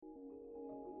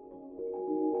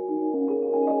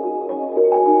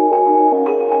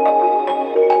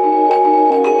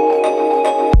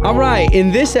All right,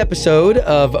 in this episode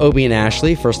of Obie and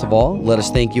Ashley, first of all, let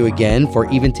us thank you again for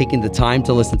even taking the time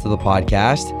to listen to the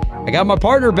podcast. I got my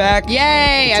partner back.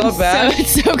 Yay!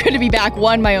 It's so good to be back.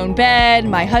 One, my own bed,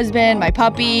 my husband, my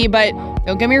puppy, but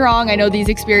don't get me wrong, I know these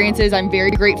experiences I'm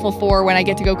very grateful for when I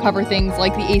get to go cover things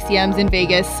like the ACMs in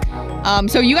Vegas.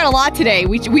 So you got a lot today.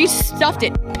 We stuffed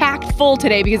it packed full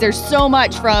today because there's so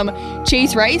much from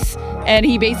Chase Rice, and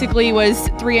he basically was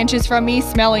 3 inches from me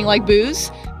smelling like booze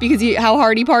because how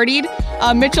hard he partied.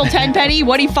 Mitchell Tenpenny,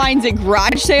 what he finds at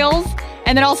garage sales.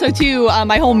 And then also, too,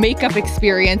 my whole makeup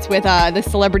experience with the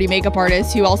celebrity makeup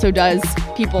artist who also does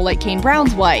people like Kane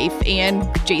Brown's wife and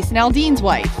Jason Aldean's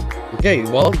wife. Okay,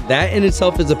 well, that in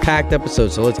itself is a packed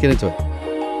episode, so let's get into it.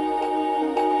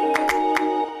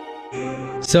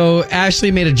 So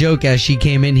Ashley made a joke as she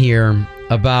came in here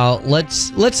about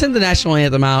let's send the national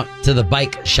anthem out to the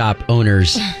bike shop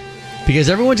owners because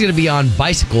everyone's going to be on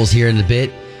bicycles here in a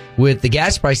bit with the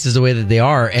gas prices the way that they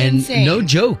are. And insane. No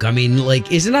joke. I mean,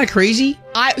 like, isn't that crazy?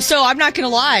 So I'm not going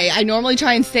to lie. I normally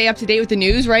try and stay up to date with the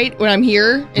news, right? When I'm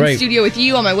here in studio with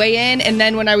you on my way in. And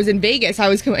then when I was in Vegas, I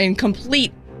was in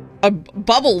complete a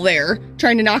bubble there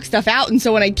trying to knock stuff out. And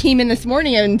so when I came in this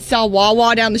morning and saw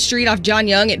Wawa down the street off John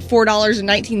Young at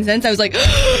 $4.19, I was like,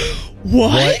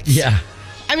 what? Yeah.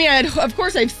 I mean, of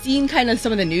course, I've seen kind of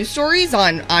some of the news stories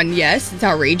on yes, it's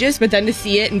outrageous, but then to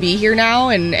see it and be here now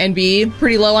and be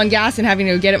pretty low on gas and having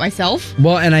to get it myself.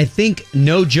 Well, and I think,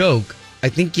 no joke, I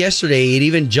think yesterday it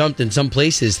even jumped in some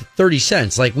places 30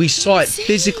 cents. Like, we saw it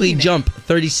physically jump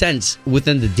 30 cents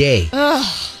within the day. Ugh.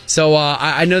 So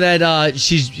I know that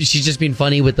she's just being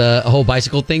funny with the whole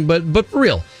bicycle thing, but for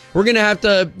real, we're going to have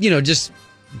to, just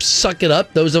suck it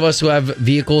up. Those of us who have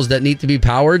vehicles that need to be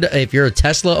powered. If you're a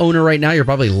Tesla owner right now, you're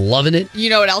probably loving it. You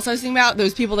know what else I was thinking about?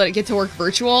 Those people that get to work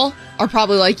virtual are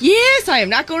probably like, yes, I am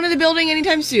not going to the building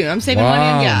anytime soon. I'm saving money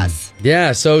on gas.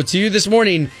 Yeah, so to you this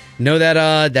morning, know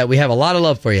that that we have a lot of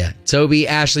love for you. Toby,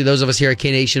 Ashley, those of us here at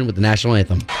K-Nation with the National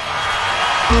Anthem.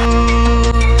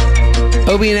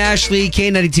 Obie and Ashley,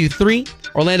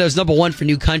 K92.3, Orlando's #1 for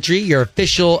new country, your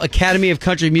official Academy of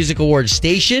Country Music Awards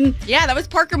station. Yeah, that was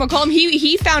Parker McCollum.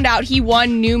 He found out he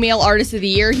won New Male Artist of the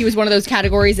Year. He was one of those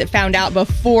categories that found out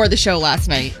before the show last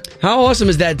night. How awesome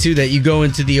is that, too, that you go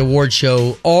into the award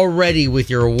show already with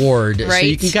your award? Right. So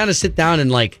you can kind of sit down and,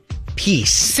 like,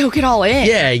 peace. Soak it all in.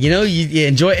 Yeah, you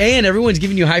enjoy, and everyone's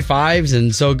giving you high fives,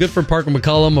 and so good for Parker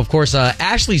McCollum. Of course,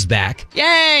 Ashley's back.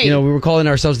 Yay! We were calling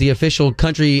ourselves the official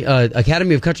country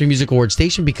Academy of Country Music Awards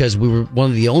station because we were one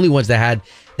of the only ones that had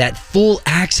that full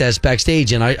access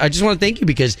backstage, and I just want to thank you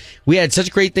because we had such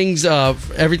great things,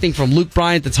 everything from Luke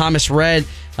Bryant to Thomas Rhett,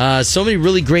 so many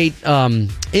really great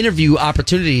interview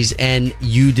opportunities, and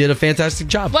you did a fantastic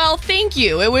job. Well, thank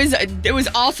you. It was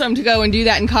awesome to go and do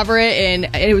that and cover it,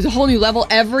 and it was a whole new level.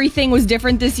 Everything was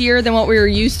different this year than what we were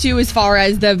used to as far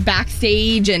as the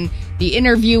backstage and the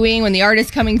interviewing when the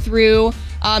artists coming through.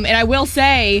 And I will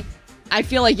say, I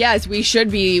feel like, yes, we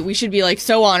should be like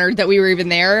so honored that we were even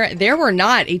there. There were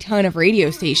not a ton of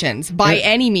radio stations by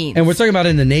any means. And we're talking about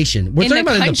in the nation. We're talking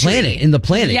about in the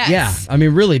planet. Yes. Yeah. I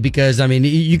mean, really, because,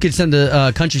 you could send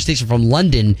a country station from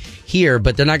London here,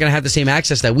 but they're not going to have the same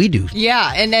access that we do.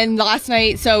 Yeah. And then last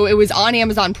night, so it was on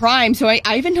Amazon Prime. So I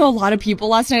even know a lot of people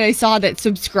last night I saw that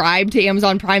subscribed to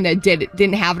Amazon Prime that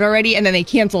didn't have it already. And then they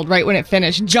canceled right when it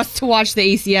finished just to watch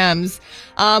the ACMs.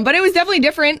 But it was definitely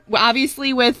different,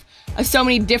 obviously, with so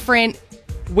many different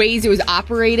ways it was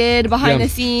operated behind the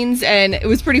scenes, and it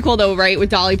was pretty cool though, right, with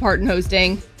Dolly Parton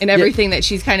hosting and everything that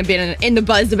she's kind of been in the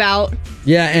buzz about.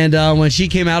 Yeah, and when she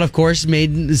came out, of course,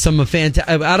 made some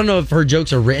fantastic. I don't know if her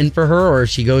jokes are written for her or if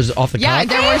she goes off the cuff. Yeah,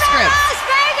 there were scripts. Las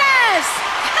Vegas!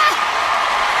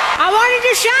 I wanted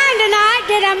to shine tonight.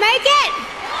 Did I make it?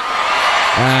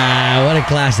 What a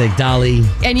classic, Dolly.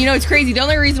 And it's crazy. The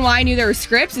only reason why I knew there were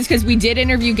scripts is because we did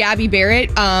interview Gabby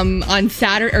Barrett on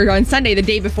Saturday or on Sunday, the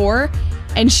day before,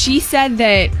 and she said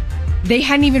that they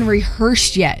hadn't even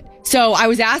rehearsed yet. So I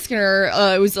was asking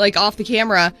her, it was like off the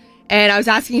camera, and I was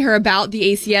asking her about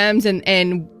the ACMs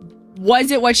and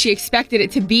was it what she expected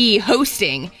it to be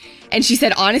hosting? And she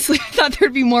said, honestly, I thought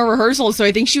there'd be more rehearsals. So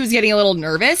I think she was getting a little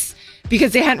nervous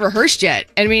because they hadn't rehearsed yet.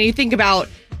 And I mean, you think about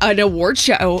an award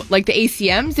show like the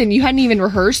ACMs and you hadn't even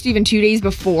rehearsed even 2 days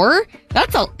before.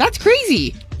 That's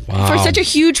crazy. Wow. For such a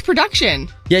huge production.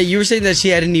 Yeah, you were saying that she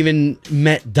hadn't even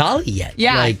met Dolly yet.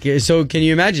 Yeah. So can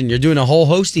you imagine? You're doing a whole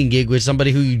hosting gig with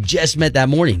somebody who you just met that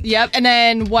morning. Yep. And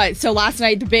then what? So last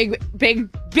night, the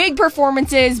big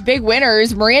performances, big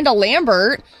winners. Miranda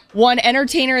Lambert won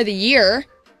Entertainer of the Year.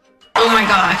 Oh my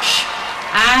gosh.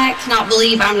 I cannot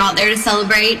believe I'm not there to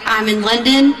celebrate. I'm in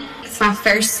London. my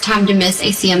first time to miss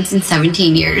ACMs in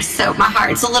 17 years. So my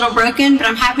heart's a little broken, but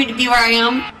I'm happy to be where I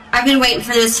am. I've been waiting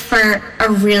for this for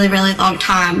a really, really long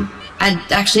time. I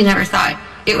actually never thought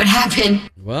it would happen.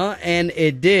 Well, and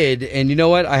it did. And you know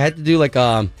what? I had to do like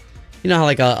you know how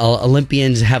like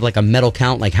Olympians have like a medal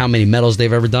count, like how many medals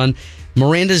they've ever done.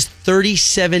 Miranda's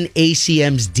 37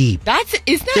 ACMs deep.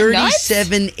 Isn't that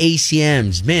 37 nuts?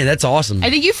 ACMs. Man, that's awesome. I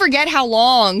think you forget how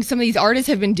long some of these artists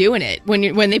have been doing it when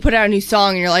they put out a new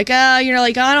song and you're like, I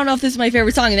don't know if this is my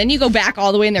favorite song. And then you go back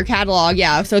all the way in their catalog.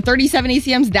 Yeah. So 37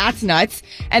 ACMs, that's nuts.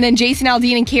 And then Jason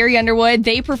Aldean and Carrie Underwood,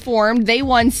 they performed. They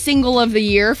won Single of the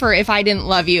Year for If I Didn't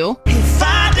Love You. If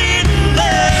I didn't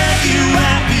love you,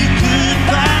 I'd be good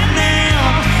by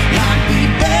now. I'd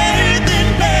be better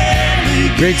than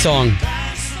barely. Great song.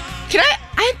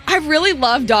 I really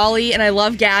love Dolly and I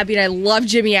love Gabby and I love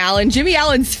Jimmy Allen. Jimmy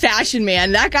Allen's fashion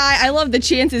man. That guy, I love the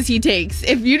chances he takes.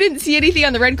 If you didn't see anything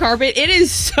on the red carpet, it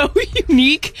is so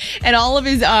unique and all of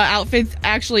his outfits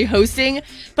actually hosting.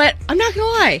 But I'm not going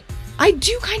to lie. I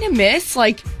do kind of miss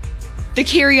like the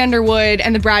Carrie Underwood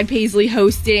and the Brad Paisley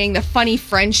hosting, the funny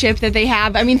friendship that they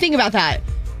have. I mean, think about that.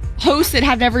 Hosts that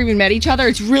have never even met each other,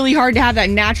 it's really hard to have that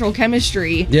natural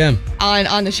chemistry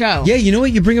on the show. Yeah, you know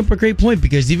what? You bring up a great point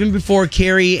because even before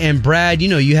Carrie and Brad, you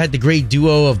know, you had the great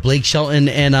duo of Blake Shelton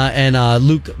and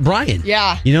Luke Bryan.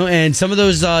 Yeah. You know, and some of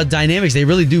those dynamics, they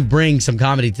really do bring some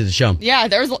comedy to the show. Yeah,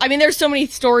 there's so many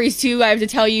stories too I have to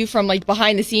tell you from like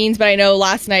behind the scenes, but I know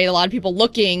last night a lot of people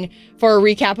looking for a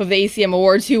recap of the ACM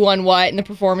Awards, who won what, and the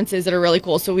performances that are really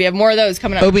cool. So we have more of those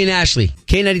coming up. Obie and Ashley,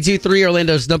 K92.3,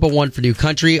 Orlando's #1 for new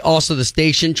country. Also the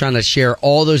station trying to share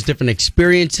all those different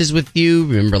experiences with you.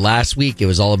 Remember last week, it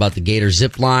was all about the Gator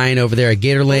zip line over there at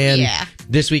Gatorland. Oh, yeah.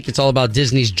 This week, it's all about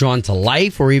Disney's Drawn to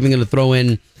Life. We're even going to throw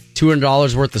in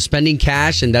 $200 worth of spending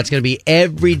cash, and that's going to be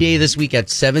every day this week at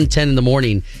 7:10 in the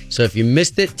morning. So if you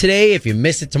missed it today, if you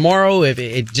missed it tomorrow,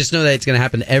 just know that it's going to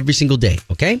happen every single day,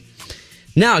 okay?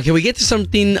 Now, can we get to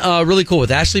something really cool?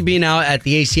 With Ashley being out at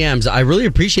the ACMs, I really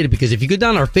appreciate it because if you go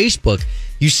down our Facebook,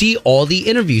 you see all the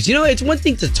interviews. You know, it's one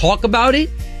thing to talk about it,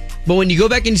 but when you go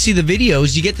back and see the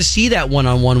videos, you get to see that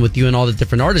one-on-one with you and all the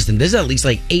different artists. And there's at least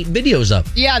like 8 videos up.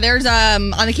 Yeah, there's on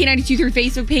the K92.3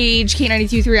 Facebook page,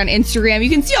 K92.3 on Instagram. You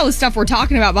can see all the stuff we're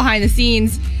talking about behind the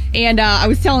scenes. And I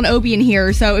was telling Obie in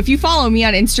here, so if you follow me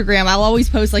on Instagram, I'll always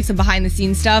post like some behind the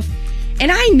scenes stuff. And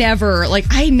I never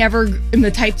am the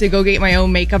type to go get my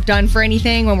own makeup done for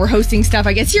anything when we're hosting stuff.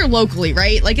 I guess here locally,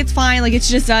 right? Like it's fine, like it's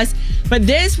just us. But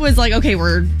this was like, okay,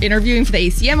 we're interviewing for the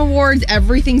ACM Awards.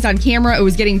 Everything's on camera. It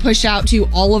was getting pushed out to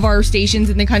all of our stations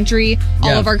in the country,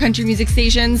 all of our country music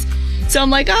stations. So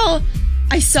I'm like, oh,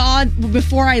 I saw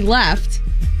before I left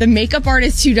the makeup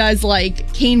artist who does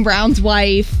like Kane Brown's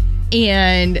wife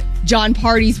and John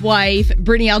Party's wife,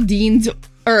 Jason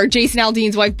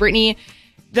Aldean's wife, Brittany.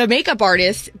 The makeup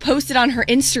artist posted on her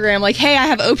Instagram like, hey, I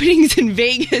have openings in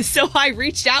Vegas. So I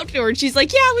reached out to her and she's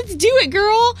like, yeah, let's do it,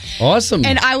 girl. Awesome.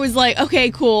 And I was like,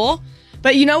 okay, cool.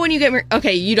 But you know when you get,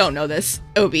 okay, you don't know this,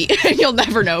 Obie, and you'll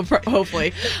never know,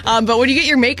 hopefully. But when you get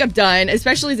your makeup done,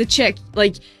 especially as a chick,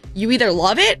 like you either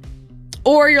love it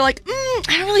or you're like,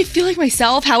 I don't really feel like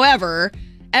myself. However,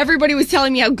 everybody was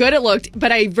telling me how good it looked, but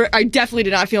I definitely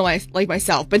did not feel like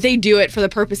myself. But they do it for the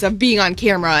purpose of being on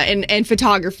camera and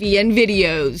photography and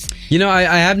videos. You know, I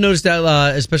have noticed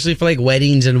that, especially for like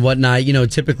weddings and whatnot, you know,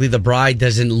 typically the bride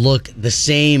doesn't look the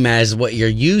same as what you're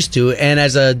used to. And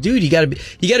as a dude, you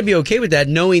gotta be okay with that,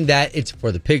 knowing that it's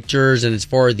for the pictures and it's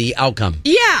for the outcome.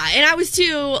 Yeah, and I was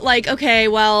too like, okay,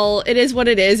 well, it is what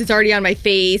it is. It's already on my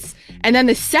face. And then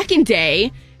the second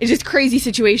day, it's just crazy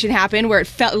situation happened where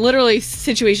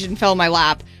situation fell in my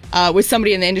lap with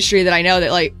somebody in the industry that I know that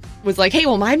like was like, hey,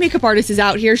 well, my makeup artist is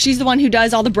out here. She's the one who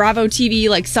does all the Bravo TV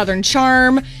like Southern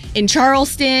Charm in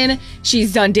Charleston.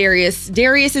 She's done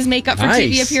Darius's makeup for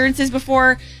TV appearances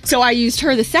before. So I used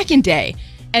her the second day.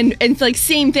 And it's like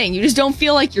same thing. You just don't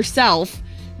feel like yourself.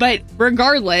 But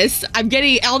regardless, I'm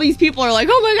getting all these people are like,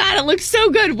 oh my God, it looks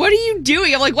so good. What are you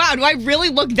doing? I'm like, wow, do I really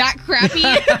look that crappy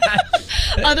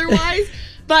otherwise?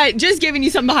 But just giving you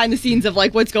some behind the scenes of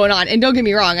like what's going on. And don't get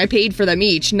me wrong, I paid for them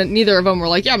each. Neither of them were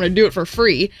like, yeah, I'm going to do it for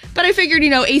free. But I figured,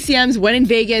 ACMs went in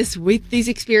Vegas with these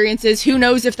experiences. Who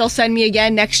knows if they'll send me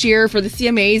again next year for the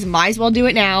CMAs. Might as well do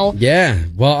it now. Yeah.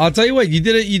 Well, I'll tell you what, you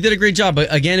did a great job.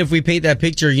 But again, if we paint that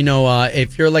picture,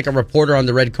 if you're like a reporter on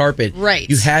the red carpet, right,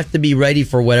 you have to be ready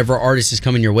for whatever artist is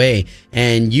coming your way.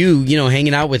 And you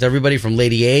hanging out with everybody from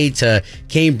Lady A to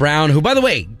Kane Brown, who, by the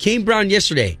way, Kane Brown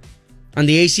yesterday on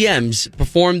the ACMs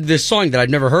performed this song that I've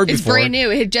never heard before. It's brand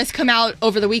new. It had just come out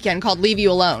over the weekend called Leave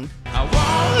You Alone. I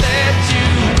won't let you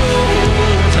go,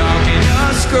 talking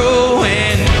us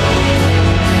growing.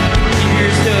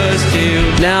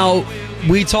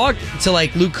 we talked to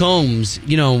like Luke Combs,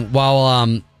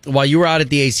 while you were out at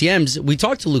the ACMs, we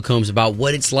talked to Luke Combs about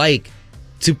what it's like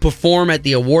to perform at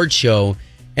the award show.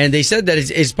 And they said that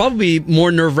it's probably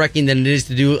more nerve-wracking than it is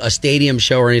to do a stadium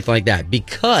show or anything like that,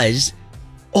 because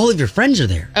all of your friends are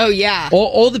there. Oh, yeah.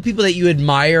 All the people that you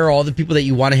admire, all the people that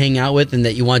you want to hang out with and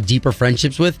that you want deeper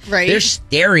friendships with, right. They're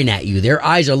staring at you. Their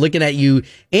eyes are looking at you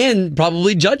and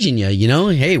probably judging you,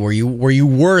 Hey, were you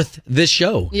worth this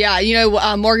show?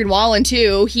 Yeah, Morgan Wallen,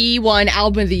 too, he won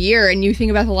Album of the Year, and you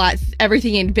think about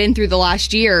everything he'd been through the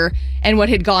last year and what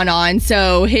had gone on.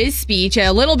 So his speech,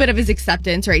 a little bit of his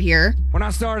acceptance right here. When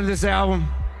I started this album,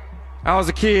 I was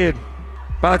a kid.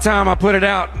 By the time I put it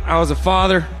out, I was a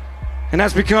father. And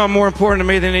that's become more important to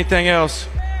me than anything else.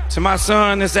 To my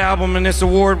son, this album and this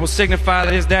award will signify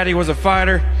that his daddy was a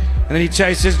fighter and that he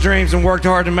chased his dreams and worked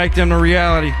hard to make them a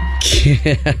reality.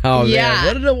 Oh, yeah. Man,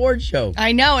 what an award show.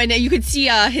 I know, and you could see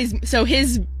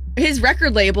his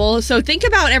record label. So think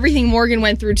about everything Morgan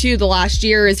went through, too, the last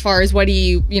year as far as what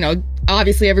he,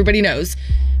 obviously everybody knows.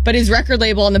 But his record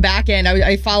label on the back end,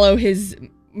 I follow his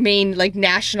main,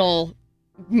 national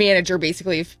manager,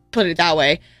 basically, put it that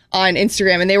way, on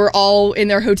Instagram, and they were all in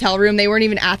their hotel room. They weren't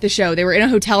even at the show. They were in a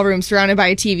hotel room surrounded by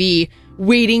a TV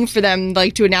waiting for them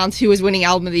to announce who was winning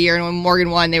Album of the Year. And when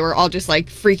Morgan won, they were all just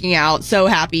freaking out, so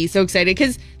happy, so excited.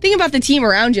 Because think about the team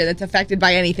around you that's affected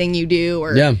by anything you do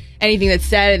or anything that's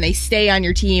said, and they stay on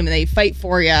your team and they fight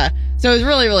for you. So it was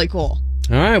really, really cool.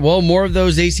 All right, well, more of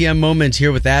those ACM moments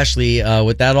here with Ashley.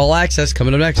 With that All Access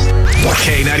coming up next.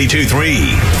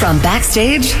 K92.3. From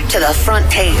backstage to the front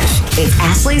page, it's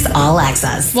Ashley's All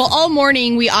Access. Well, all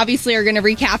morning, we obviously are going to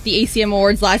recap the ACM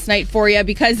Awards last night for you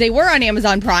because they were on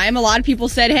Amazon Prime. A lot of people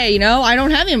said, hey, I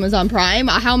don't have Amazon Prime.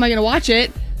 How am I going to watch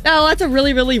it? No, that's a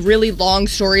really, really, really long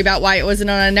story about why it wasn't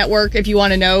on a network. If you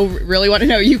really want to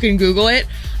know, you can Google it.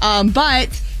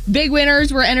 But big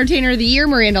winners were Entertainer of the Year,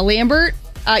 Miranda Lambert.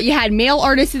 You had Male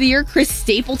Artist of the Year, Chris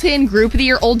Stapleton, Group of the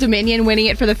Year, Old Dominion, winning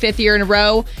it for the 5th year in a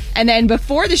row. And then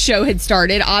before the show had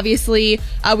started, obviously,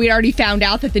 we'd already found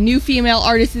out that the new Female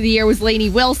Artist of the Year was Lainey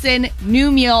Wilson.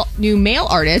 New male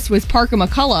artist was Parker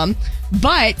McCullum.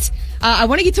 But I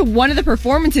want to get to one of the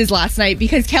performances last night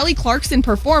because Kelly Clarkson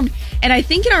performed. And I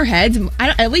think in our heads,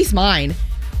 at least mine,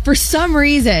 for some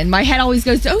reason, my head always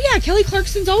goes to, oh yeah, Kelly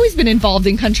Clarkson's always been involved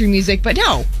in country music. But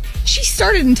no. She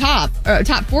started in top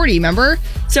 40, remember?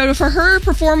 So for her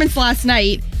performance last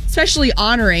night, especially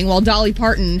honoring while Dolly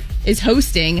Parton is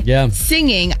hosting,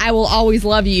 singing I Will Always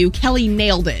Love You, Kelly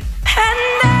nailed it.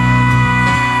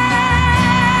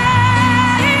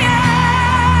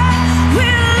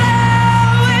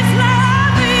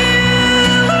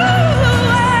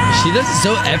 She does it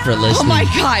so effortlessly. Oh my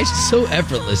gosh. So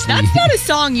effortlessly. That's not a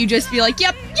song you just be like,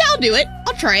 yep, yeah, I'll do it.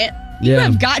 I'll try it. You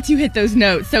have got to hit those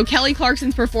notes. So Kelly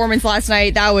Clarkson's performance last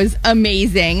night, that was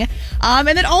amazing. And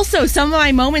then also some of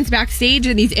my moments backstage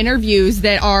in these interviews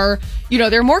that are,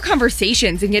 there are more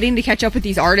conversations and getting to catch up with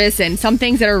these artists and some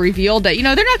things that are revealed that,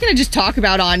 they're not going to just talk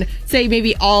about on, say,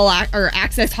 maybe or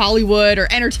Access Hollywood or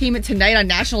Entertainment Tonight on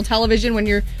national television. When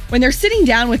they're sitting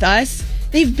down with us,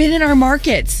 they've been in our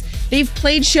markets. They've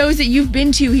played shows that you've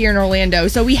been to here in Orlando.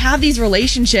 So we have these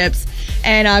relationships.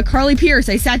 And Carly Pierce,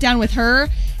 I sat down with her.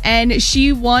 And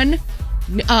she won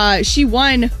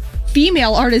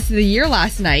Female Artist of the Year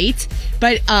last night.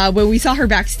 But when we saw her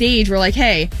backstage, we're like,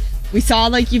 hey, we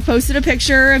saw you posted a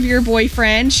picture of your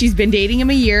boyfriend. She's been dating him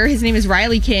a year. His name is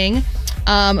Riley King.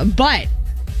 But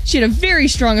she had a very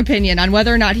strong opinion on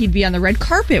whether or not he'd be on the red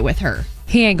carpet with her.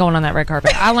 He ain't going on that red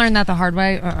carpet. I learned that the hard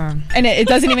way. And it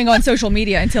doesn't even go on social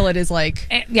media until it is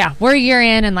yeah, we're a year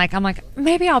in, and I'm like,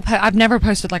 maybe I've never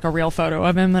posted a real photo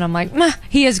of him, and I'm like,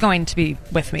 he is going to be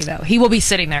with me though. He will be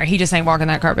sitting there. He just ain't walking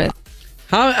that carpet.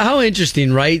 How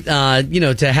interesting, right?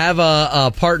 To have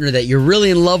a partner that you're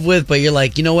really in love with, but you're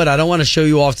like, you know what? I don't want to show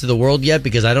you off to the world yet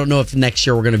because I don't know if next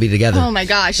year we're going to be together. Oh my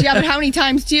gosh. Yeah, but how many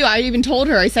times too? I even told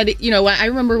her, I said, I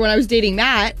remember when I was dating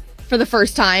Matt for the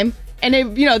first time.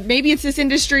 And, maybe it's this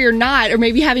industry or not, or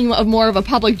maybe having more of a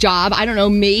public job. I don't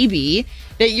know, maybe.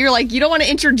 That you're you don't want to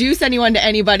introduce anyone to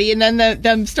anybody, and then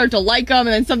them start to like them,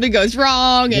 and then something goes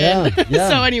wrong. And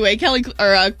so anyway,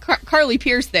 Carly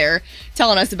Pierce there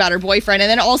telling us about her boyfriend. And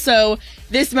then also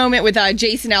this moment with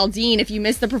Jason Aldean. If you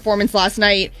missed the performance last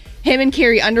night, him and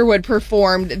Carrie Underwood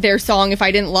performed their song, If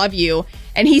I Didn't Love You.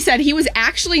 And he said he was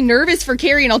actually nervous for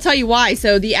Carrie, and I'll tell you why.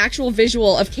 So the actual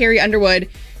visual of Carrie Underwood,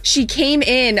 she came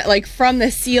in from the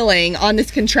ceiling on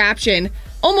this contraption,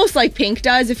 almost like Pink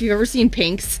does. If you've ever seen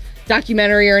Pink's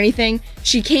documentary or anything,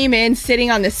 she came in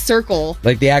sitting on this circle.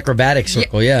 Like the acrobatic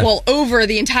circle, yeah. Well, over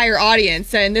the entire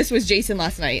audience. And this was Jason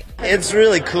last night. It's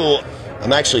really cool.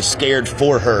 I'm actually scared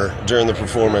for her during the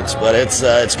performance, but it's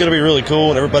going to be really cool,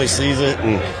 and everybody sees it,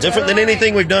 and different than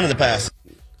anything we've done in the past.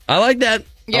 I like that.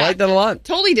 I like that a lot.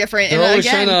 Totally different. They're always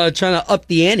trying to up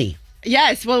the ante.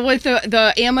 Yes, well, with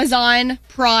the Amazon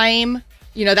Prime,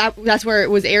 that's where it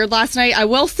was aired last night. I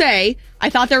will say, I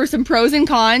thought there were some pros and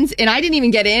cons, and I didn't even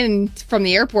get in from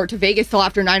the airport to Vegas till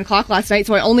after 9 o'clock last night,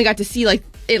 so I only got to see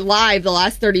it live the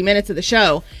last 30 minutes of the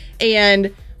show.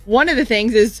 And one of the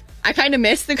things is I kind of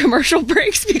missed the commercial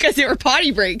breaks because they were potty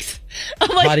breaks.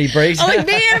 Potty breaks? I'm like,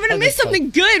 man, I'm going to miss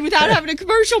something good without having a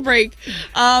commercial break.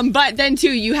 But then,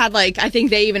 too, you had, I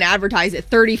think they even advertised it,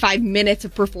 35 minutes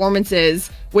of performances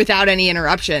without any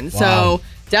interruptions. Wow. So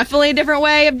definitely a different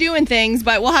way of doing things,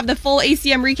 but we'll have the full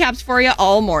ACM recaps for you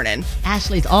all morning.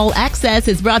 Ashley's All Access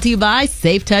is brought to you by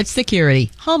Safe Touch Security,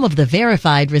 home of the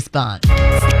verified response.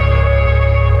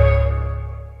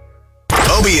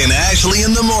 Obie and Ashley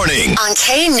in the morning. On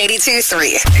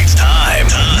K82.3. It's time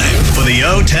for the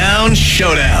O-Town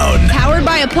Showdown. Powered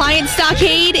by Appliance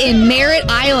Stockade in Merritt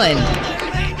Island.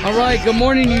 All right, good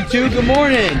morning, you two. Good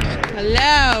morning.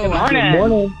 Hello. Good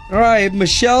morning. All right,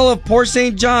 Michelle of Port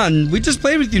St. John. We just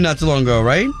played with you not too long ago,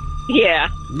 right? Yeah.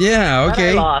 Yeah,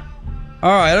 okay. All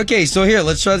right, okay. So here,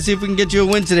 let's try to see if we can get you a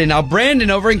win today. Now,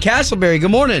 Brandon over in Castleberry.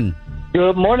 Good morning.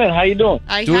 Good morning. How you doing?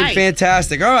 Doing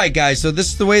fantastic. All right, guys. So this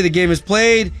is the way the game is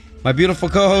played. My beautiful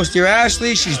co-host here,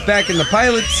 Ashley. She's back in the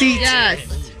pilot seat.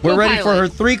 Yes. We're ready for her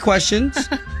 3 questions.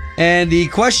 And the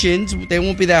questions, they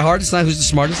won't be that hard. It's not who's the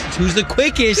smartest. It's who's the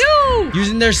quickest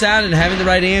using their sound and having the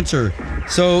right answer.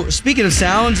 So speaking of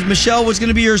sounds, Michelle, what's going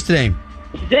to be yours today?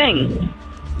 Zing.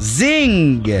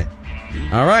 Zing.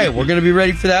 All right. We're going to be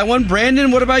ready for that one.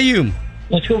 Brandon, what about you?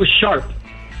 Let's go with sharp.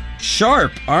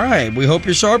 Sharp. All right. We hope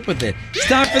you're sharp with it. It's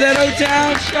time for that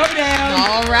O-Town Showdown.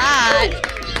 All right.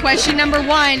 Question number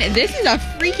 1. This is a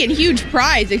freaking huge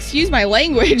prize. Excuse my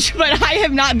language, but I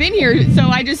have not been here, so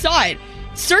I just saw it.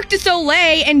 Cirque du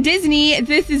Soleil and Disney,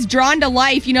 this is Drawn to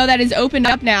Life. You know that is opened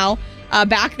up now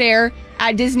back there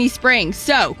at Disney Springs.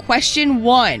 So, question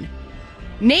 1.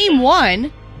 Name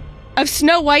one of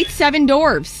Snow White's 7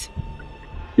 dwarfs.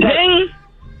 Zing.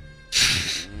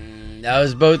 That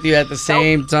was both of you at the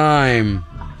same time.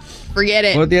 Forget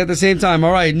it. Both of you at the same time.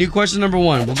 All right, new question number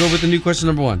 1. We'll go with the new question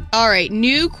number 1. All right,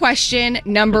 new question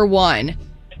number 1.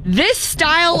 This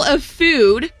style of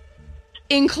food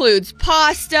includes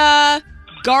pasta,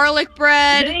 garlic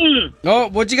bread. Zing. Oh,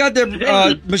 what you got there,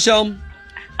 Michelle?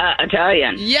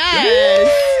 Italian.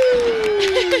 Yes.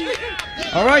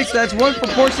 All right, so that's 1 for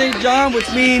Port St. John,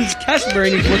 which means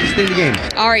Castleberry needs 1 to stay in the game.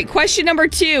 All right, question number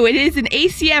 2. It is an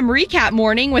ACM recap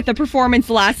morning with the performance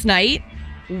last night.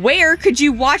 Where could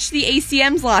you watch the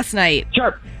ACMs last night?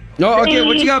 Sharp. Oh, okay,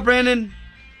 what you got, Brandon?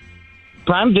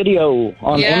 Prime Video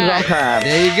on Amazon Prime.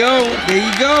 There you go.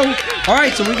 There you go. All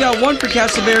right, so we got 1 for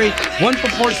Castleberry, 1 for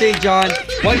Port St. John,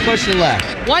 1 question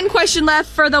left. 1 question left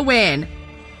for the win.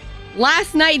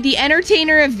 Last night, the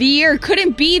Entertainer of the Year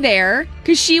couldn't be there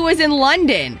because she was in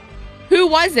London. Who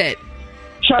was it?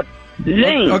 Sharp.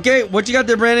 Zing. Okay, what you got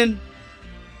there, Brandon?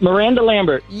 Miranda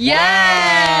Lambert.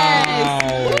 Yes!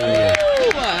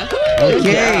 Wow.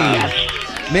 Okay.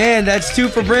 Man, that's 2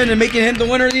 for Brandon, making him the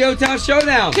winner of the O-Town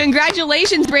Showdown.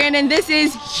 Congratulations, Brandon. This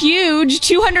is huge.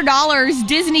 $200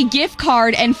 Disney gift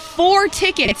card and 4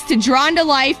 tickets to Drawn to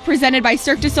Life presented by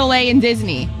Cirque du Soleil and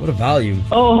Disney. What a value.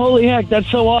 Oh, holy heck. That's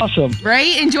so awesome.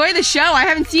 Right? Enjoy the show. I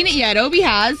haven't seen it yet. Obi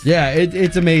has. Yeah,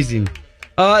 it's amazing.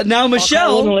 Now,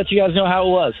 Michelle. I'm going to let you guys know how it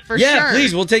was. For sure.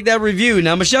 Please, we'll take that review.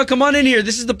 Now, Michelle, come on in here.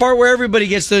 This is the part where everybody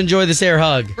gets to enjoy this air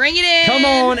hug. Bring it in. Come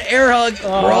on, air hug.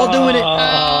 We're all doing it.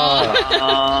 Oh,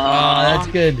 that's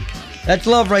good. That's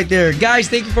love right there. Guys,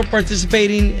 thank you for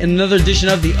participating in another edition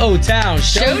of the O-Town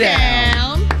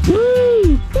Showdown.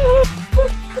 Woo!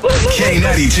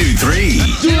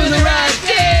 K92.3. Doing the right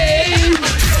thing.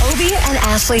 Obie and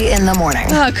Ashley in the morning.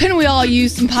 Couldn't we all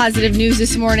use some positive news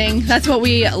this morning? That's what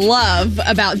we love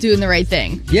about doing the right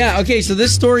thing. Yeah, okay, so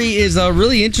this story is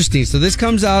really interesting. So this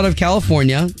comes out of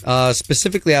California,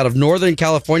 specifically out of Northern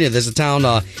California. There's a town,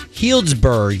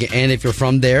 Healdsburg, and if you're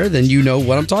from there, then you know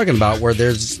what I'm talking about, where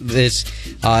there's this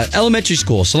elementary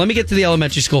school. So let me get to the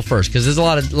elementary school first, because there's a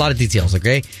lot of details,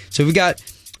 okay? So we got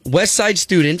West Side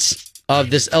students of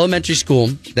this elementary school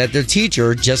that their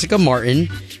teacher, Jessica Martin,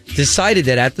 decided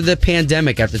that after the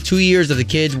pandemic, after 2 years of the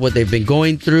kids, what they've been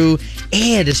going through,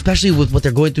 and especially with what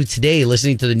they're going through today,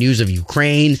 listening to the news of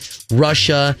Ukraine,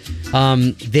 Russia,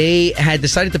 they had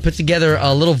decided to put together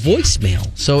a little voicemail.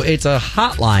 So it's a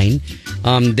hotline.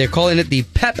 They're calling it the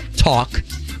Pep Talk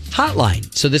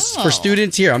Hotline. So this is for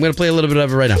students here. I'm going to play a little bit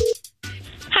of it right now.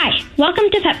 Hi, welcome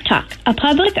to Pep Talk, a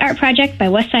public art project by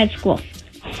Westside School.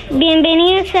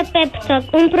 Bienvenidos a Pep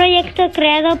Talk, un proyecto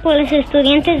creado por los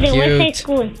estudiantes de Westside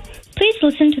School. Please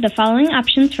listen to the following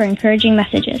options for encouraging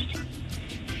messages.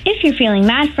 If you're feeling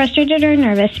mad, frustrated, or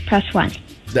nervous, press 1.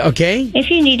 Okay. If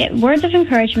you need words of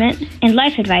encouragement and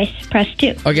life advice, press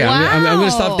 2. Okay, I'm going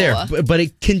to stop there. But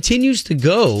it continues to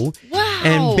go. Wow.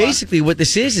 And basically what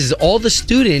this is all the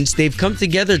students, they've come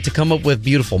together to come up with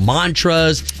beautiful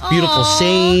mantras, beautiful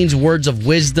sayings, words of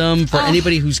wisdom for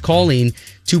anybody who's calling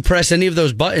to press any of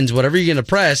those buttons. Whatever you're going to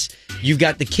press, you've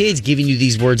got the kids giving you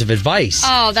these words of advice.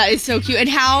 Oh, that is so cute. And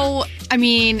how, I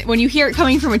mean, when you hear it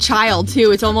coming from a child,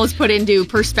 too, it's almost put into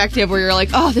perspective where you're like,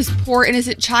 oh, this poor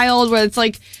innocent child, where it's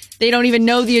like they don't even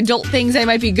know the adult things they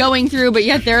might be going through, but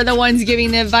yet they're the ones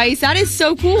giving the advice. That is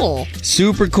so cool.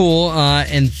 Super cool.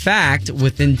 In fact,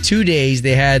 within 2 days,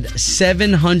 they had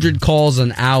 700 calls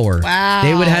an hour. Wow.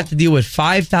 They would have to deal with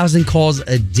 5,000 calls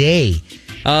a day.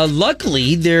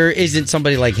 Luckily, there isn't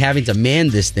somebody like having to man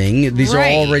this thing. These are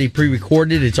already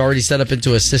pre-recorded. It's already set up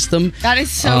into a system. That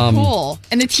is so cool.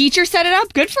 And the teacher set it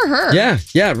up. Good for her.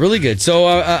 Yeah, really good.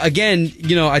 So again,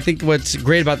 I think what's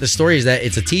great about this story is that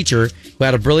it's a teacher who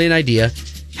had a brilliant idea,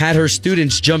 had her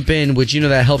students jump in, which,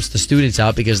 that helps the students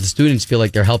out because the students feel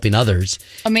like they're helping others.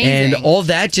 Amazing. And all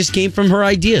that just came from her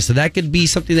idea. So that could be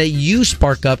something that you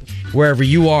spark up wherever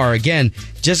you are. Again,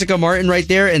 Jessica Martin right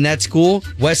there in that school,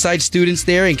 West Side students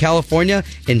there in California,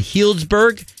 in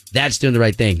Healdsburg, that's doing the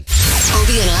right thing.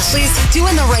 Obie and Ashley's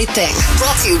Doing the Right Thing.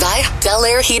 Brought to you by Bel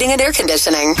Air Heating and Air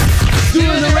Conditioning.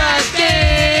 Doing the right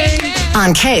thing.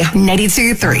 On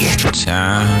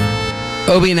K92.3.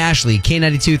 Obie and Ashley,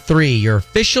 K92.3, your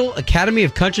official Academy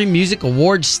of Country Music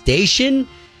Awards station.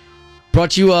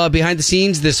 Brought you behind the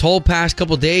scenes this whole past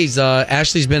couple days.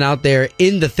 Ashley's been out there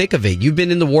in the thick of it. You've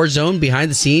been in the war zone behind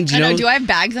the scenes. I know. Do I have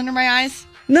bags under my eyes?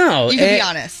 No. You can be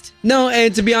honest. No,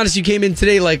 and to be honest, you came in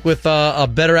today like with a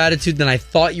better attitude than I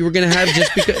thought you were going to have.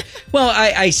 Just because, well,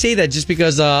 I say that just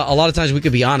because a lot of times we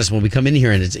could be honest when we come in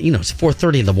here and it's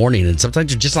 4:30 in the morning and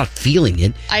sometimes you're just not feeling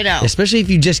it. I know, especially if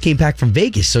you just came back from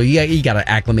Vegas, so you got to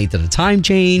acclimate to the time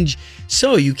change.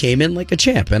 So you came in like a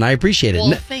champ, and I appreciate it.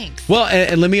 Well, thanks. Well,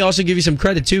 and let me also give you some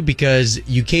credit too because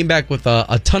you came back with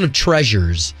a ton of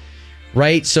treasures.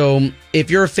 Right? So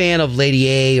if you're a fan of Lady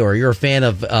A or you're a fan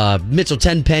of Mitchell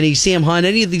Tenpenny, Sam Hunt,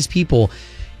 any of these people,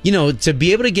 to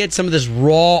be able to get some of this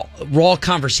raw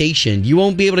conversation, you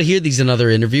won't be able to hear these in other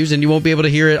interviews and you won't be able to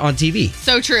hear it on TV.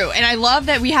 So true. And I love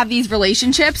that we have these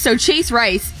relationships. So Chase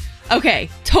Rice, okay,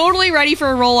 totally ready for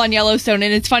a role on Yellowstone.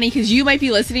 And it's funny because you might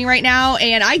be listening right now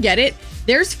and I get it.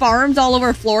 There's farms all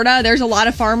over Florida. There's a lot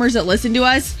of farmers that listen to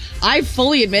us. I've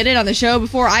fully admitted on the show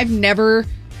before, I've never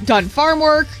done farm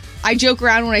work. I joke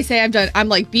around when I say I'm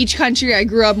like beach country. I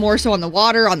grew up more so on the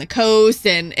water, on the coast,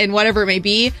 and whatever it may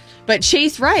be. But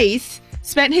Chase Rice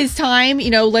spent his time,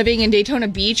 living in Daytona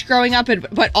Beach growing up,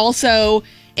 but also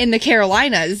in the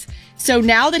Carolinas. So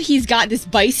now that he's got this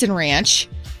bison ranch,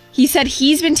 he said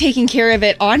he's been taking care of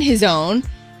it on his own.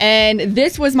 And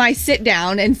this was my sit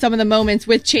down and some of the moments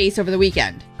with Chase over the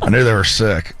weekend. I knew they were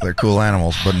sick. They're cool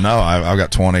animals. But no, I've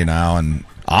got 20 now, and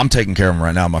I'm taking care of them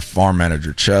right now. My farm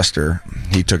manager, Chester,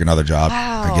 he took another job.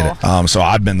 Wow. I get it. So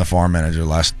I've been the farm manager the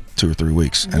last 2 or 3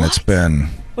 weeks, and it's been...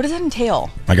 What does that entail?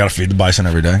 I got to feed the bison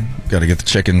every day. Got to get the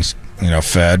chickens,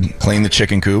 fed, clean the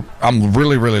chicken coop. I'm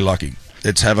really, really lucky.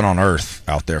 It's heaven on earth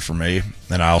out there for me.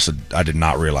 And I did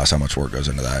not realize how much work goes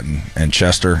into that. And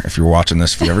Chester, if you're watching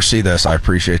this, if you ever see this, I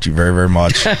appreciate you very, very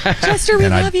much. Chester, we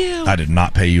love you. I did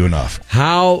not pay you enough.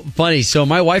 How funny. So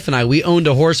my wife and I, we owned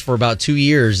a horse for about 2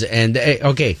 years. And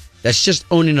okay, that's just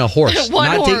owning a horse.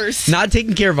 Not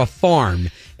taking care of a farm.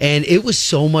 And it was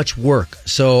so much work.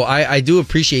 So I do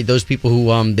appreciate those people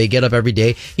who they get up every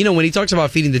day. When he talks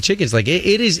about feeding the chickens, like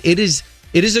it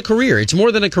is a career. It's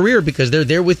more than a career because they're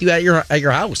there with you at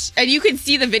your house. And you can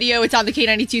see the video. It's on the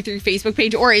K92.3 Facebook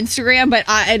page or Instagram. But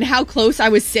and how close I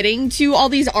was sitting to all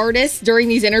these artists during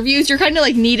these interviews. You're kind of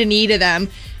like knee to knee to them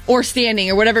or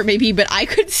standing or whatever it may be. But I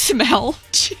could smell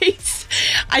Chase.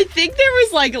 I think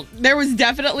there was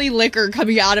definitely liquor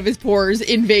coming out of his pores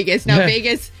in Vegas. Now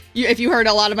Vegas, if you heard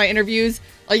a lot of my interviews,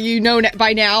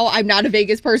 by now I'm not a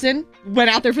Vegas person. Went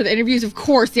out there for the interviews, of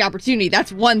course, the opportunity.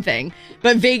 That's one thing.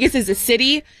 But Vegas is a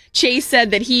city. Chase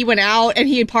said that he went out and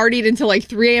he had partied until like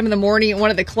 3 a.m. in the morning at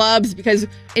one of the clubs because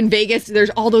in Vegas, there's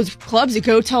all those clubs that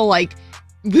go till like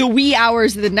the wee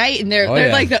hours of the night, and they're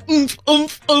yeah. like the oomph,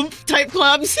 oomph, oomph type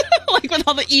clubs, like with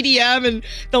all the EDM and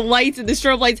the lights and the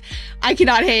strobe lights. I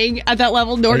cannot hang at that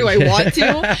level, nor do I want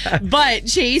to. But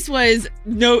Chase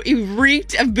he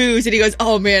reeked of booze, and he goes,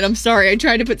 "Oh man, I'm sorry. I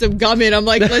tried to put some gum in." I'm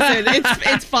like, "Listen,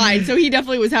 it's fine." So he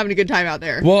definitely was having a good time out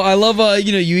there. Well, I love,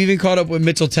 you even caught up with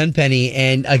Mitchell Tenpenny,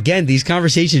 and again, these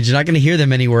conversations, you're not going to hear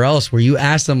them anywhere else, where you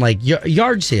ask them like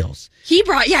yard sales. He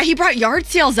brought yard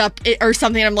sales up or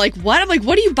something. I'm like, what? I'm like,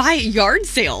 what do you buy at yard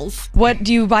sales? What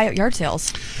do you buy at yard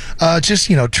sales?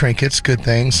 Just, trinkets, good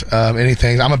things,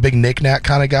 anything. I'm a big knick-knack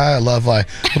kind of guy. I love like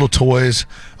little toys,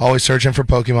 always searching for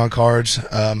Pokemon cards.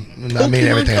 I mean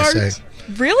everything cards? I say.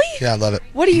 Really? Yeah, I love it.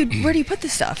 Where do you put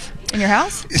this stuff? In your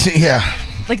house? Yeah.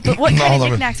 Like what kind of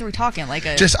knickknacks are we talking? Like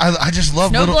I just love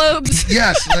snow little globes.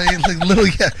 Yes, like little.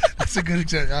 Yeah, that's a good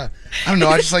example. I don't know.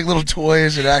 I just like little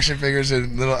toys and action figures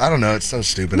and little. I don't know. It's so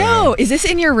stupid. No, is this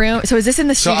in your room? So is this in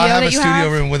the studio? So I have that a you studio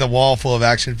have? room with a wall full of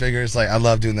action figures. Like I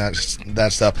love doing that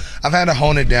stuff. I've had to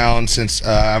hone it down since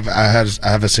I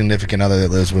have a significant other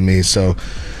that lives with me. So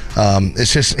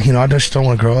it's just I just don't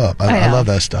want to grow up. I love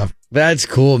that stuff. That's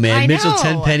cool, man. I Mitchell know.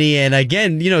 Tenpenny, and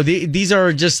again, these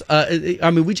are just.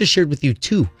 We just shared with you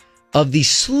 2 of the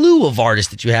slew of artists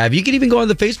that you have. You can even go on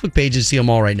the Facebook page and see them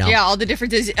all right now. Yeah, all the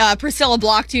differences. Priscilla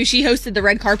Block too. She hosted the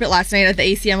red carpet last night at the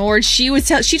ACM Awards. She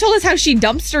told us how she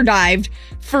dumpster dived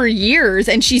for years,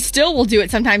 and she still will do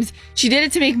it sometimes. She did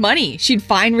it to make money. She'd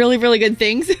find really, really good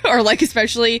things, or like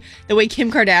especially the way Kim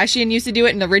Kardashian used to do it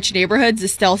in the rich neighborhoods to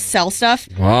still sell stuff.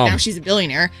 Wow. Now she's a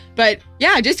billionaire. But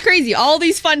yeah, just crazy. All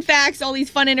these fun facts, all these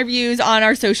fun interviews on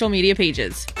our social media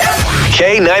pages.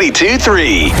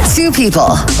 K92-3. 2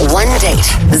 people, 1 date,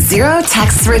 0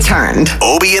 texts returned.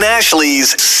 Obie and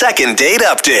Ashley's second date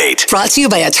update. Brought to you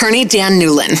by attorney Dan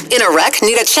Newlin. In a wreck,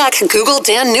 need a check, Google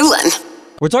Dan Newlin.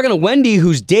 We're talking to Wendy,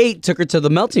 whose date took her to the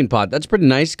melting pot. That's pretty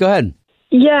nice. Go ahead.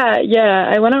 Yeah.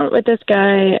 I went out with this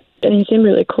guy, and he seemed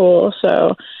really cool.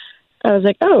 So I was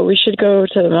like, oh, we should go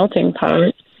to the melting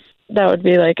pot. That would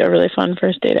be like a really fun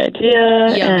first date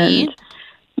idea. Yummy. And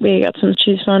we got some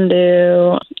cheese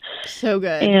fondue. So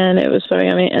good. And it was so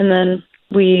yummy. And then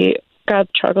we got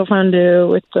chocolate fondue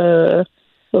with the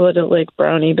little like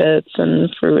brownie bits and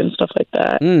fruit and stuff like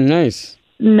that. Nice.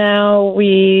 Now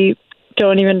we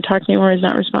don't even talk anymore. He's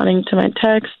not responding to my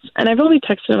texts. And I've only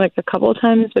texted him like a couple of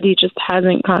times, but he just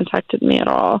hasn't contacted me at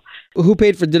all. Who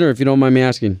paid for dinner, if you don't mind me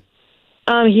asking?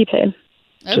 He paid.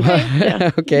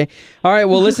 Okay. Okay. All right.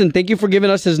 Well, listen, thank you for giving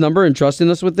us his number and trusting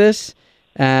us with this,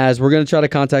 as we're going to try to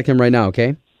contact him right now,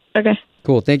 okay? Okay.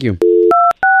 Cool. Thank you.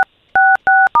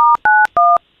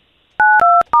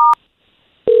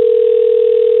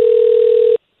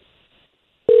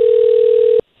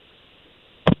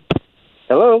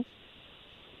 Hello?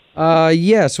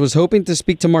 Yes. Was hoping to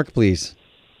speak to Mark, please.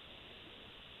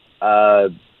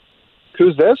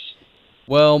 Who's this?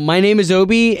 Well, my name is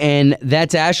Obie, and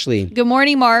that's Ashley. Good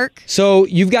morning, Mark. So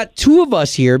you've got 2 of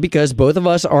us here because both of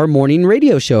us are morning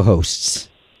radio show hosts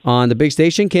on the big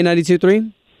station,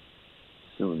 K92.3.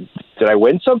 Did I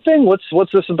win something?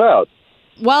 What's this about?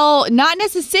 Well, not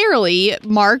necessarily,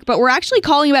 Mark, but we're actually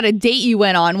calling about a date you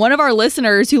went on. One of our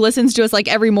listeners who listens to us like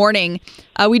every morning,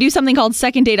 we do something called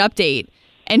Second Date Update.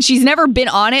 And she's never been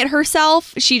on it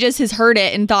herself. She just has heard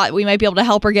it and thought we might be able to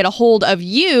help her get a hold of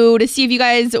you to see if you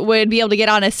guys would be able to get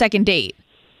on a second date.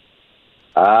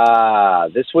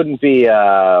 This wouldn't be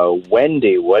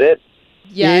Wendy, would it?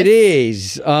 Yes. It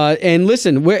is. And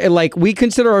listen, we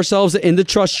consider ourselves in the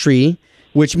trust tree,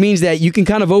 which means that you can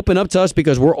kind of open up to us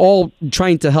because we're all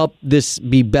trying to help this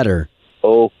be better.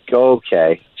 Oh,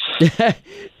 okay.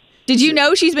 Did you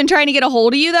know she's been trying to get a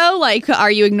hold of you, though? Like,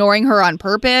 are you ignoring her on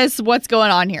purpose? What's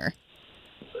going on here?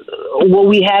 Well,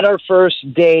 we had our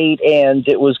first date, and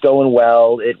it was going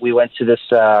well. We went to this,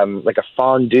 like a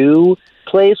fondue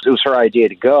place. It was her idea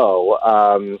to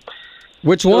go.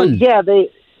 Which one? So, yeah,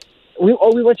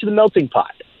 we went to the melting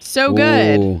pot. So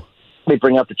good. Ooh. They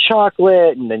bring out the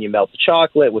chocolate, and then you melt the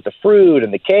chocolate with the fruit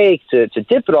and the cake to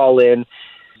dip it all in.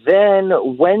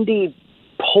 Then Wendy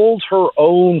pulled her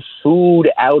own food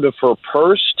out of her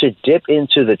purse to dip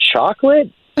into the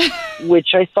chocolate, which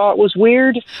I thought was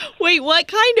weird. Wait, what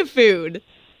kind of food?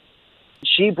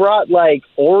 She brought like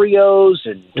Oreos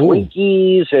and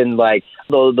Twinkies and like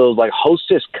those like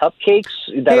Hostess cupcakes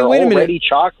that are already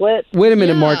chocolate. Wait a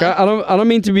minute, Mark. I don't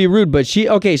mean to be rude, but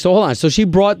so hold on. So she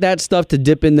brought that stuff to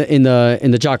dip in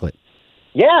the chocolate.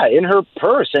 Yeah, in her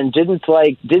purse, and didn't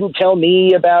tell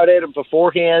me about it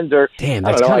beforehand, or damn,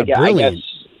 that's kind of brilliant.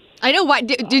 I know. Why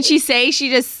did she say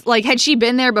she just had she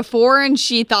been there before and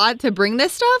she thought to bring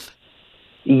this stuff?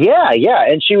 Yeah.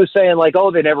 And she was saying like,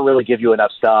 oh, they never really give you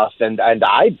enough stuff. And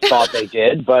I thought they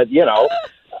did, but it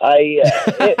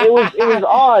was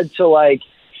odd to like,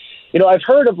 I've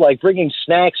heard of like bringing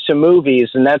snacks to movies,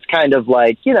 and that's kind of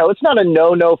like, it's not a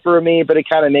no for me, but it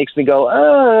kind of makes me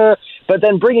go, but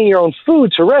then bringing your own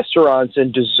food to restaurants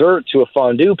and dessert to a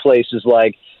fondue place is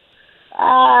like,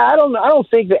 I don't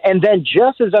think that. And then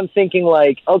just as I'm thinking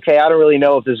like, okay, I don't really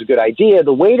know if this is a good idea,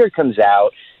 the waiter comes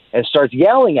out and starts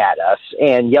yelling at us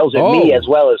and yells at me as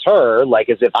well as her, like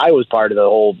as if I was part of the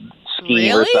whole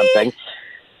scheme or something.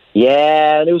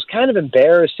 Yeah, and it was kind of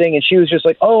embarrassing. And she was just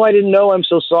like, "Oh, I didn't know. I'm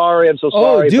so sorry. I'm so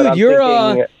sorry." Oh, dude, but you're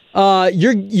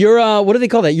what do they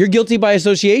call that? You're guilty by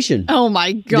association. Oh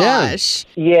my gosh.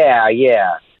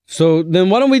 Yeah. So then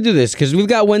why don't we do this? Because we've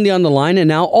got Wendy on the line, and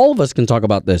now all of us can talk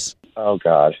about this. Oh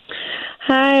God.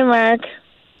 Hi, Mark.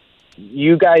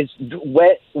 You guys,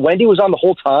 Wendy was on the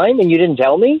whole time, and you didn't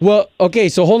tell me? Well, okay,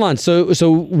 so hold on.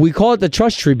 So we call it the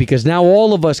trust tree because now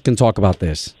all of us can talk about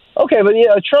this. Okay, but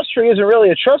a trust tree isn't really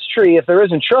a trust tree if there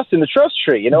isn't trust in the trust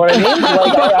tree. You know what I mean?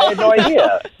 Like, I had no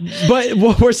idea. But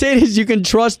what we're saying is you can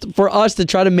trust for us to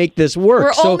try to make this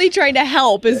work. We're only trying to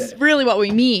help is really what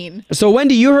we mean. So,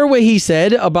 Wendy, you heard what he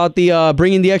said about the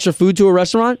bringing the extra food to a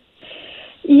restaurant?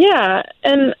 Yeah,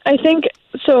 and I think,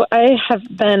 so I have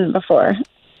been before.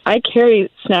 I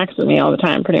carry snacks with me all the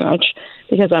time, pretty much,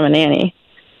 because I'm a nanny.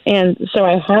 And so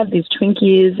I have these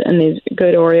Twinkies and these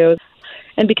good Oreos.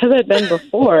 And because I've been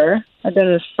before, I've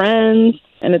been with friends,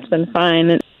 and it's been fine.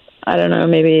 And I don't know,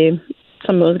 maybe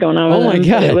something was going on with them.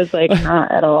 God. But it was like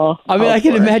not at all. I mean, I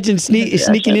can imagine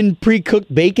sneaking in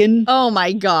pre-cooked bacon. Oh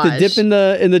my gosh. To dip in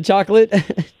the chocolate. I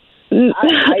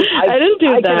didn't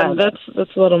do that.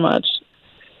 That's a little much.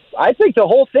 I think the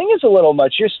whole thing is a little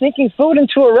much. You're sneaking food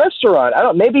into a restaurant. I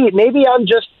don't. Maybe I'm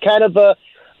just kind of a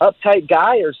uptight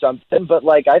guy or something. But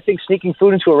like, I think sneaking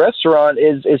food into a restaurant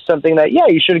is something that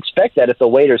you should expect that if the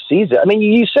waiter sees it. I mean,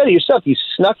 you said it yourself. You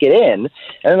snuck it in, and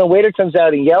then the waiter comes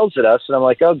out and yells at us, and I'm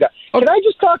like, oh God. Can I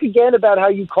just talk again about how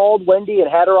you called Wendy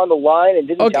and had her on the line and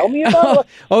didn't tell me about it?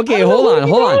 Okay, hold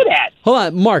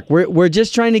on, Mark. We're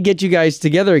just trying to get you guys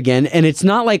together again, and it's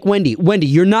not like Wendy. Wendy,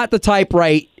 you're not the type,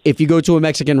 right? If you go to a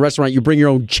Mexican restaurant, you bring your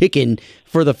own chicken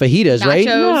for the fajitas, right?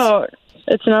 No,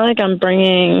 it's not like I'm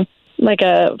bringing like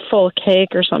a full cake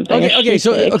or something. Okay.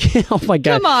 Oh my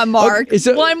God. Come on, Mark. Okay,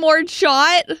 so, one more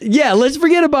shot. Yeah, let's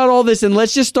forget about all this and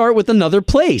let's just start with another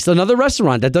place, another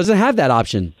restaurant that doesn't have that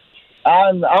option.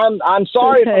 I'm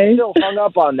sorry if I'm still hung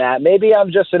up on that. Maybe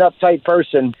I'm just an uptight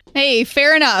person. Hey,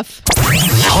 fair enough.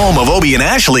 Home of Obie and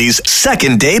Ashley's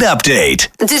second date update.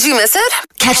 Did you miss it?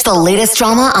 Catch the latest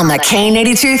drama on the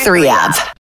K82-3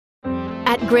 app.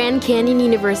 At Grand Canyon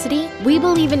University, we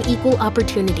believe in equal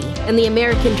opportunity, and the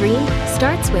American dream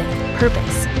starts with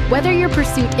purpose. Whether your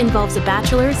pursuit involves a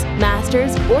bachelor's,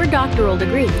 master's, or doctoral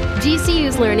degree,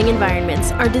 GCU's learning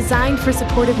environments are designed for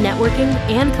supportive networking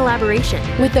and collaboration.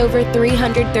 With over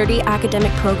 330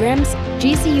 academic programs,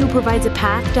 GCU provides a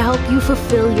path to help you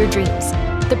fulfill your dreams.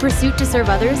 The pursuit to serve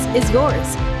others is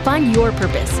yours. Find your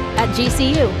purpose at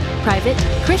GCU. Private,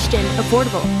 Christian,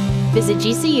 affordable. Visit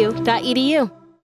gcu.edu.